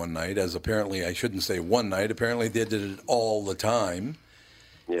drinking one night, as apparently, I shouldn't say one night, apparently they did it all the time.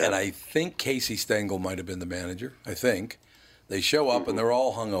 Yeah. And I think Casey Stengel might have been the manager, I think. They show up and they're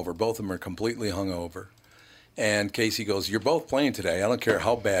all hungover. Both of them are completely hungover. And Casey goes, you're both playing today. I don't care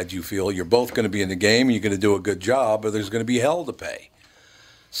how bad you feel. You're both going to be in the game. You're going to do a good job, or there's going to be hell to pay.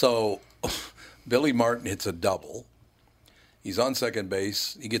 So Billy Martin hits a double. He's on second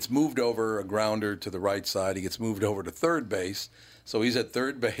base. He gets moved over a grounder to the right side. He gets moved over to third base. So he's at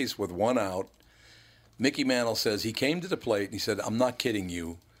third base with one out. Mickey Mantle says he came to the plate and he said, I'm not kidding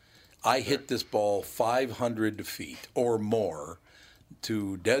you. I hit this ball 500 feet or more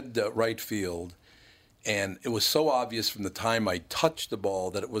to dead right field. And it was so obvious from the time I touched the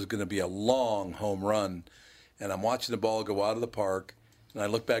ball that it was going to be a long home run. And I'm watching the ball go out of the park. And I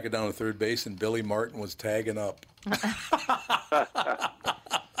look back down to third base, and Billy Martin was tagging up.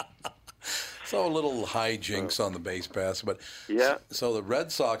 So a little hijinks on the base pass. But yeah. So the Red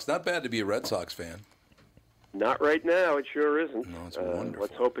Sox, not bad to be a Red Sox fan. Not right now. It sure isn't. No, it's wonderful.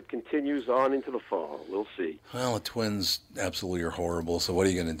 Let's hope it continues on into the fall. We'll see. Well, the Twins absolutely are horrible, so what are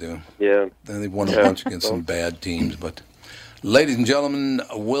you going to do? Yeah. They've won a bunch against some bad teams, but... Ladies and gentlemen,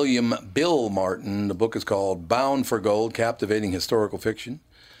 Bill Martin. The book is called Bound for Gold, Captivating Historical Fiction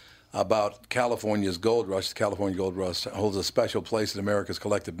about California's gold rush. The California Gold Rush holds a special place in America's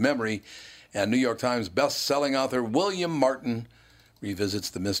collective memory. And New York Times best-selling author William Martin revisits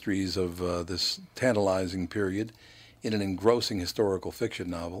the mysteries of this tantalizing period in an engrossing historical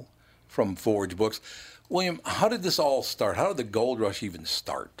fiction novel from Forge Books. William, how did this all start? How did the gold rush even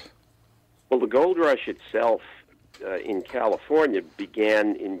start? Well, the gold rush itself in California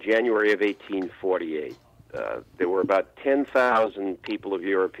began in January of 1848. there were about 10,000 people of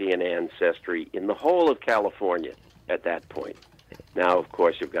European ancestry in the whole of California at that point. Now, of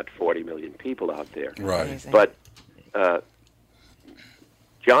course, you've got 40 million people out there. Right. Amazing. But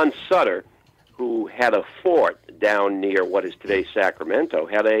John Sutter, who had a fort down near what is today Sacramento,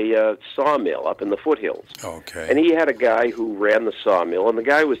 had a sawmill up in the foothills. Okay. And he had a guy who ran the sawmill, and the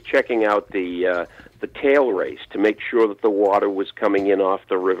guy was checking out the tail race to make sure that the water was coming in off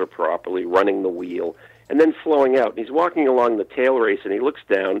the river properly, running the wheel, and then flowing out. And he's walking along the tail race, and he looks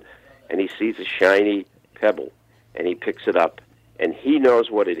down, and he sees a shiny pebble, and he picks it up, and he knows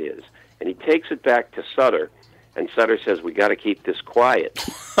what it is. And he takes it back to Sutter, and Sutter says, we got to keep this quiet,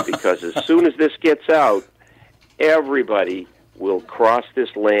 because as soon as this gets out, everybody will cross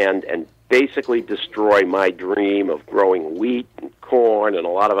this land and basically destroy my dream of growing wheat and corn and a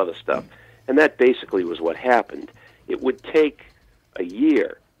lot of other stuff. And that basically was what happened. It would take a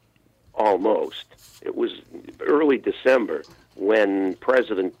year, almost. It was early December when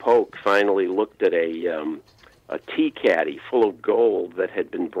President Polk finally looked at a tea caddy full of gold that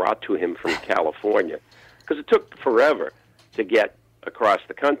had been brought to him from California, because it took forever to get across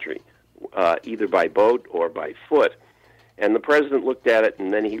the country, either by boat or by foot. And the president looked at it,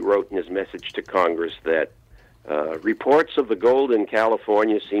 and then he wrote in his message to Congress that reports of the gold in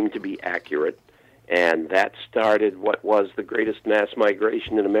California seemed to be accurate, and that started what was the greatest mass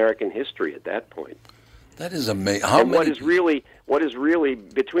migration in American history at that point. That is amazing. What is really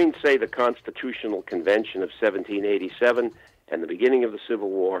between, say, the Constitutional Convention of 1787 and the beginning of the Civil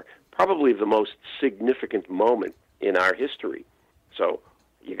War, probably the most significant moment in our history. So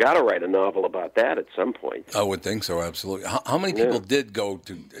you got to write a novel about that at some point. I would think so, absolutely. How many people did go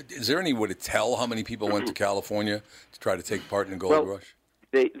to? Is there any way to tell how many people went to California to try to take part in the gold rush?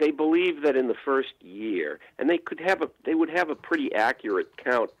 They believe that in the first year, and they would have a pretty accurate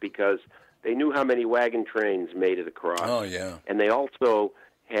count because they knew how many wagon trains made it across. Oh yeah, and they also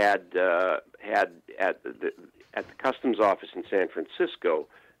had at the customs office in San Francisco,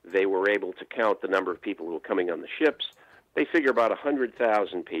 they were able to count the number of people who were coming on the ships. They figure about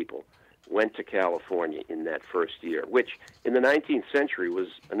 100,000 people went to California in that first year, which in the 19th century was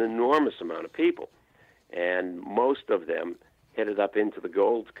an enormous amount of people. And most of them headed up into the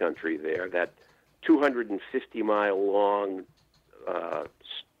gold country there, that 250-mile-long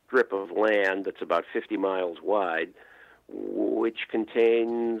strip of land that's about 50 miles wide, which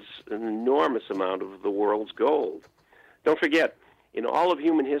contains an enormous amount of the world's gold. Don't forget, in all of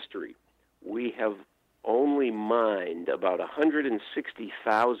human history, we have only mined about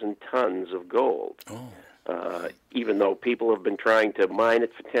 160,000 tons of gold, even though people have been trying to mine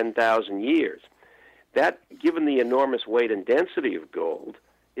it for 10,000 years. That, given the enormous weight and density of gold,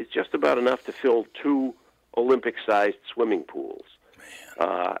 is just about enough to fill 2 Olympic-sized swimming pools.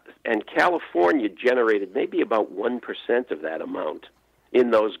 And California generated maybe about 1% of that amount in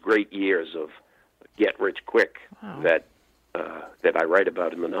those great years of get rich quick that I write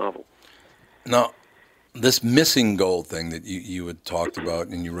about in the novel. Now, this missing gold thing that you had talked about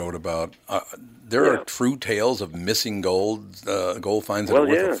and you wrote about, there are true tales of missing gold finds that are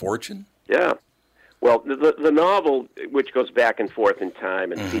worth a fortune? Yeah. Well, the novel, which goes back and forth in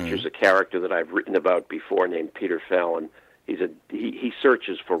time and features a character that I've written about before named Peter Fallon. He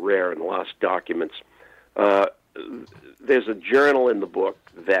searches for rare and lost documents. There's a journal in the book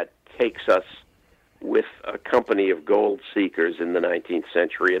that takes us with a company of gold seekers in the 19th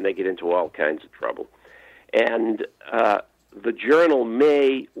century, and they get into all kinds of trouble. And the journal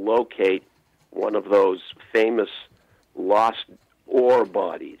may locate one of those famous lost ore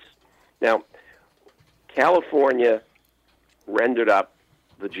bodies. Now, California rendered up,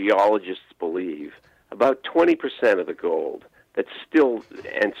 the geologists believe, about 20% of the gold. That's still,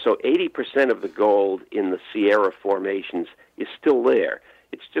 and so 80% of the gold in the Sierra formations is still there.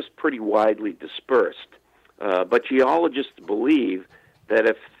 It's just pretty widely dispersed. But geologists believe that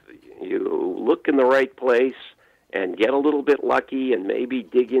if you look in the right place and get a little bit lucky and maybe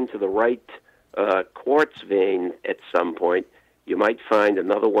dig into the right quartz vein at some point, you might find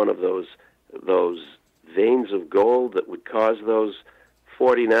another one of those veins of gold that would cause those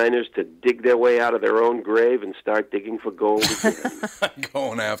 49ers to dig their way out of their own grave and start digging for gold again.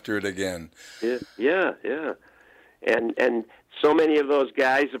 Going after it again. Yeah. And so many of those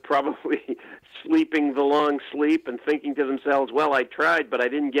guys are probably sleeping the long sleep and thinking to themselves, well, I tried, but I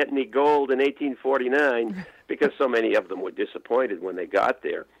didn't get any gold in 1849, because so many of them were disappointed when they got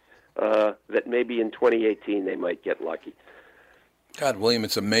there, that maybe in 2018 they might get lucky. God, William,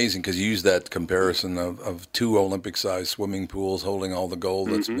 it's amazing because you use that comparison of 2 Olympic-sized swimming pools holding all the gold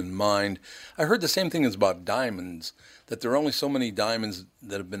that's been mined. I heard the same thing is about diamonds, that there are only so many diamonds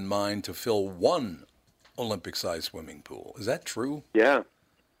that have been mined to fill 1 Olympic-sized swimming pool. Is that true? Yeah.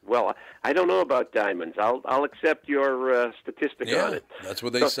 Well, I don't know about diamonds. I'll accept your statistic on it. That's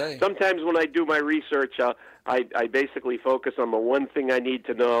what they say. Sometimes when I do my research, I basically focus on the one thing I need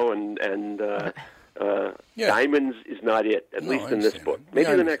to know, and diamonds is not it, at least in this book.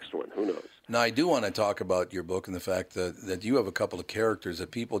 Maybe the next one. Who knows? Now, I do want to talk about your book and the fact that you have a couple of characters that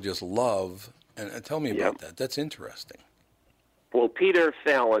people just love. And tell me about that. That's interesting. Well, Peter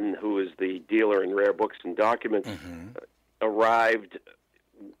Fallon, who is the dealer in rare books and documents, arrived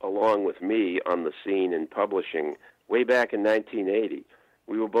along with me on the scene in publishing way back in 1980.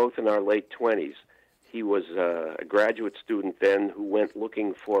 We were both in our late 20s. He was a graduate student then who went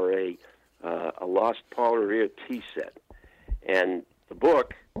looking for a lost Paul Revere tea set. And the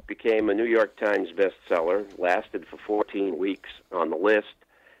book became a New York Times bestseller, lasted for 14 weeks on the list,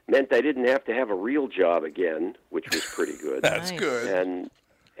 meant I didn't have to have a real job again, which was pretty good. That's good.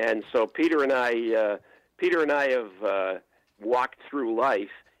 And so Peter and I have walked through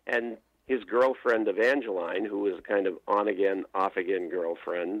life, and his girlfriend Evangeline, who is a kind of on-again, off-again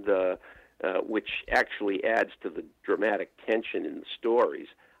girlfriend, which actually adds to the dramatic tension in the stories.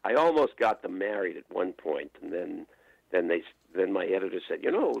 I almost got them married at one point, and then my editor said,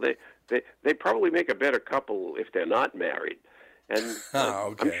 they probably make a better couple if they're not married. And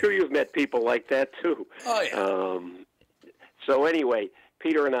I'm sure you've met people like that too. Oh yeah. So anyway,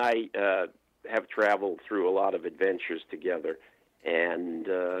 Peter and I have traveled through a lot of adventures together, and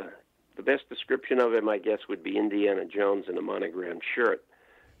the best description of him, I guess, would be Indiana Jones in a monogrammed shirt.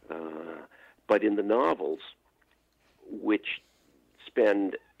 But in the novels, which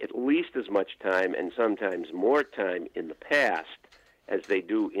spend at least as much time and sometimes more time in the past as they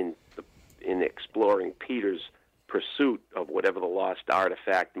do in exploring Peter's pursuit of whatever the lost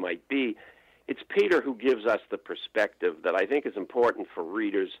artifact might be, it's Peter who gives us the perspective that I think is important for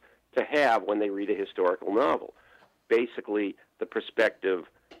readers to have when they read a historical novel. Basically, the perspective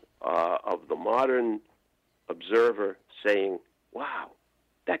of the modern observer saying, wow,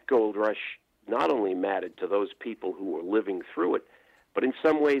 that gold rush not only mattered to those people who were living through it, but in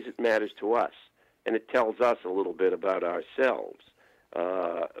some ways it matters to us, and it tells us a little bit about ourselves.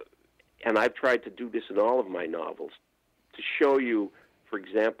 And I've tried to do this in all of my novels, to show you, for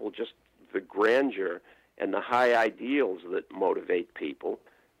example, just the grandeur and the high ideals that motivate people.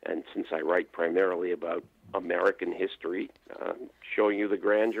 And since I write primarily about American history, showing you the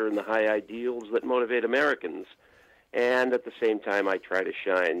grandeur and the high ideals that motivate Americans. And at the same time, I try to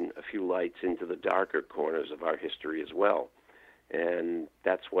shine a few lights into the darker corners of our history as well. And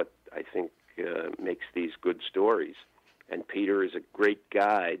that's what I think makes these good stories. And Peter is a great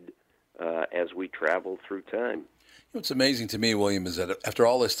guide as we travel through time. What's amazing to me, William, is that after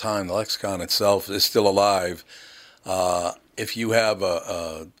all this time, the lexicon itself is still alive. If you have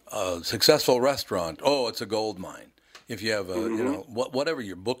a successful restaurant, it's a gold mine. If you have whatever,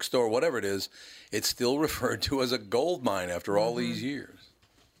 your bookstore, whatever it is, it's still referred to as a gold mine after all these years.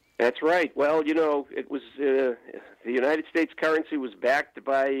 That's right. Well, it was the United States currency was backed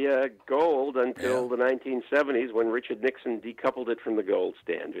by gold until the 1970s when Richard Nixon decoupled it from the gold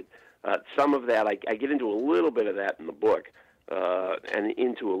standard. Some of that, I get into a little bit of that in the book, and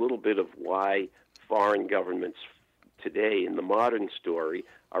into a little bit of why foreign governments today in the modern story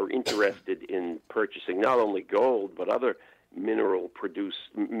are interested in purchasing not only gold but other minerals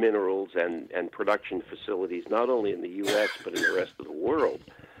and production facilities, not only in the U.S. but in the rest of the world.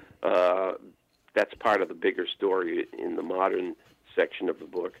 That's part of the bigger story in the modern section of the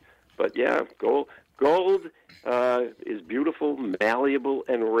book. But yeah, gold is beautiful, malleable,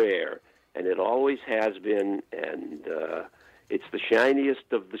 and rare, and it always has been, and it's the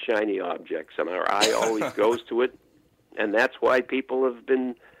shiniest of the shiny objects, and our eye always goes to it, and that's why people have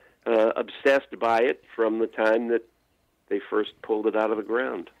been obsessed by it from the time that they first pulled it out of the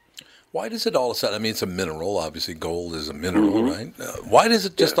ground. Why does it all of a sudden, it's a mineral, obviously gold is a mineral, right? Why does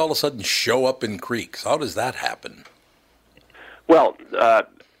it just all of a sudden show up in creeks? How does that happen? Well,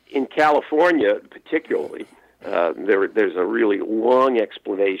 in California particularly, there's a really long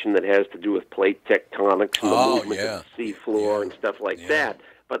explanation that has to do with plate tectonics and the movement of the seafloor and stuff like that.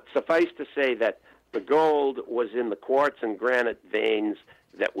 But suffice to say that the gold was in the quartz and granite veins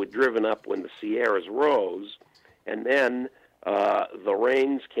that were driven up when the Sierras rose, and then the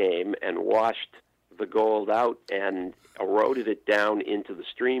rains came and washed the gold out and eroded it down into the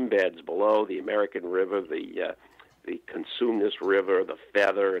stream beds below the American River, the Cosumnes River, the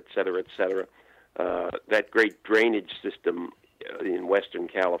Feather, et cetera, that great drainage system in Western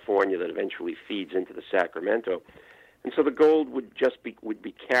California that eventually feeds into the Sacramento. And so the gold would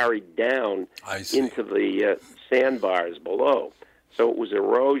be carried down into the sandbars below. So it was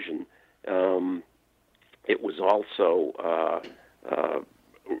erosion. It was also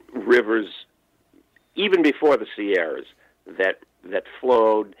rivers, even before the Sierras, that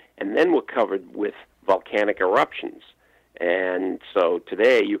flowed and then were covered with volcanic eruptions. And so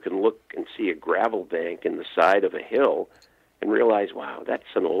today you can look and see a gravel bank in the side of a hill and realize, wow, that's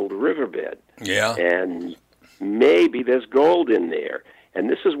an old riverbed. Yeah. And maybe there's gold in there. And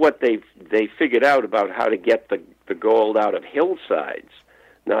this is what they figured out about how to get the gold out of hillsides,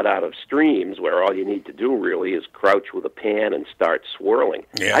 not out of streams, where all you need to do really is crouch with a pan and start swirling.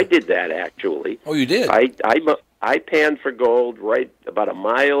 Yeah. I did that, actually. Oh, you did? I panned for gold right about a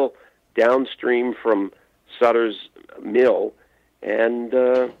mile downstream from Sutter's mill, and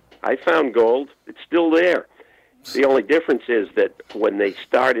I found gold. It's still there. The only difference is that when they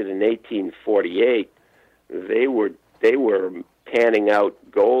started in 1848, they were panning out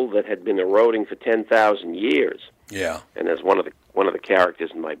gold that had been eroding for 10,000 years. Yeah. And as one of the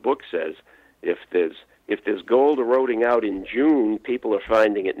characters in my book says, if there's gold eroding out in June, people are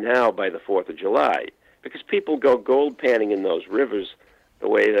finding it now by the 4th of July, because people go gold panning in those rivers the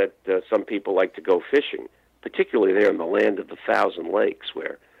way that some people like to go fishing, particularly there in the land of the Thousand Lakes,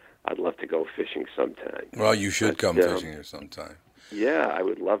 where I'd love to go fishing sometime. Well, you should come fishing here sometime. Yeah, I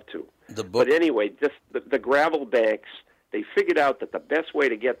would love to. The book. But anyway, the gravel banks, they figured out that the best way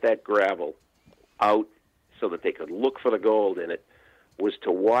to get that gravel out so that they could look for the gold in it was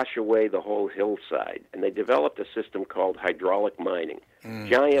to wash away the whole hillside. And they developed a system called hydraulic mining,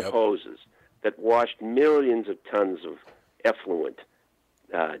 giant hoses that washed millions of tons of effluent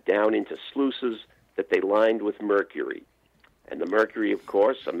down into sluices that they lined with mercury. And the mercury, of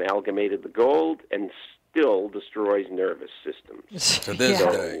course, amalgamated the gold and still destroys nervous systems. To this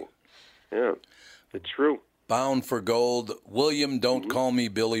day. Yeah, it's true. Bound for Gold, William, don't call me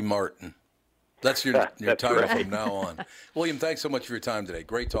Billy Martin. That's your title from now on. William, thanks so much for your time today.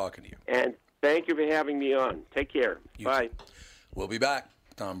 Great talking to you. And thank you for having me on. Take care. Bye. We'll be back.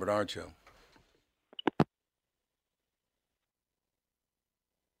 Tom Bernard Show.